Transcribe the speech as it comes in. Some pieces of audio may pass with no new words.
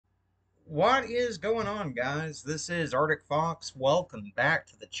What is going on, guys? This is Arctic Fox. Welcome back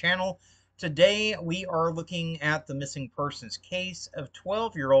to the channel. Today we are looking at the missing persons case of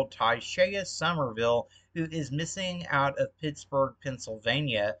 12-year-old Tyshaya Somerville, who is missing out of Pittsburgh,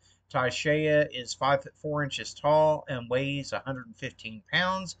 Pennsylvania. Tyshaya is 5'4" tall and weighs 115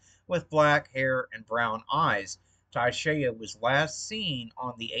 pounds with black hair and brown eyes. Tyshaya was last seen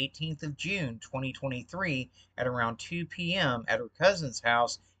on the 18th of June 2023 at around 2 p.m. at her cousin's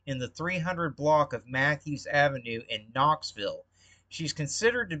house in the 300 block of Matthews Avenue in Knoxville. She's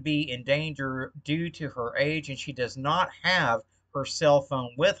considered to be in danger due to her age, and she does not have her cell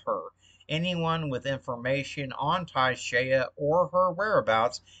phone with her. Anyone with information on Tyshaya or her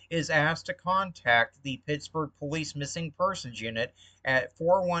whereabouts is asked to contact the Pittsburgh Police Missing Persons Unit at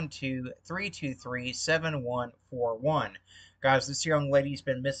 412-323-7141. Guys, this young lady's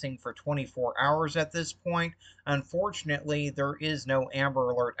been missing for 24 hours at this point. Unfortunately, there is no Amber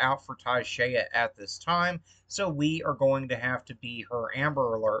Alert out for Tyshaya at this time, so we are going to have to be her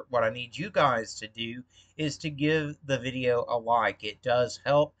Amber Alert. What I need you guys to do is to give the video a like. It does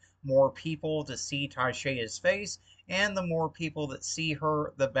help more people to see Tyshaya's face, and the more people that see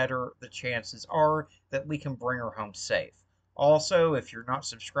her, the better the chances are that we can bring her home safe. Also, if you're not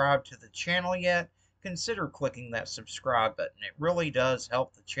subscribed to the channel yet, consider clicking that subscribe button. It really does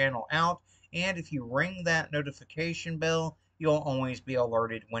help the channel out, and if you ring that notification bell, you'll always be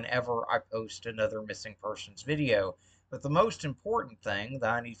alerted whenever I post another missing persons video. But the most important thing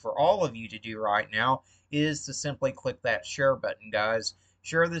that I need for all of you to do right now is to simply click that share button, guys.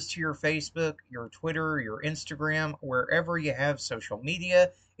 Share this to your Facebook, your Twitter, your Instagram, wherever you have social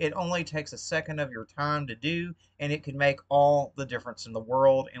media. It only takes a second of your time to do, and it can make all the difference in the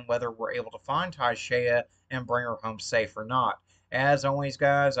world in whether we're able to find Tyshaya and bring her home safe or not. As always,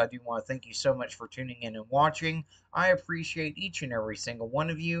 guys, I do want to thank you so much for tuning in and watching. I appreciate each and every single one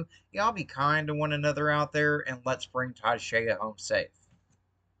of you. Y'all be kind to one another out there, and let's bring Tyshaya home safe.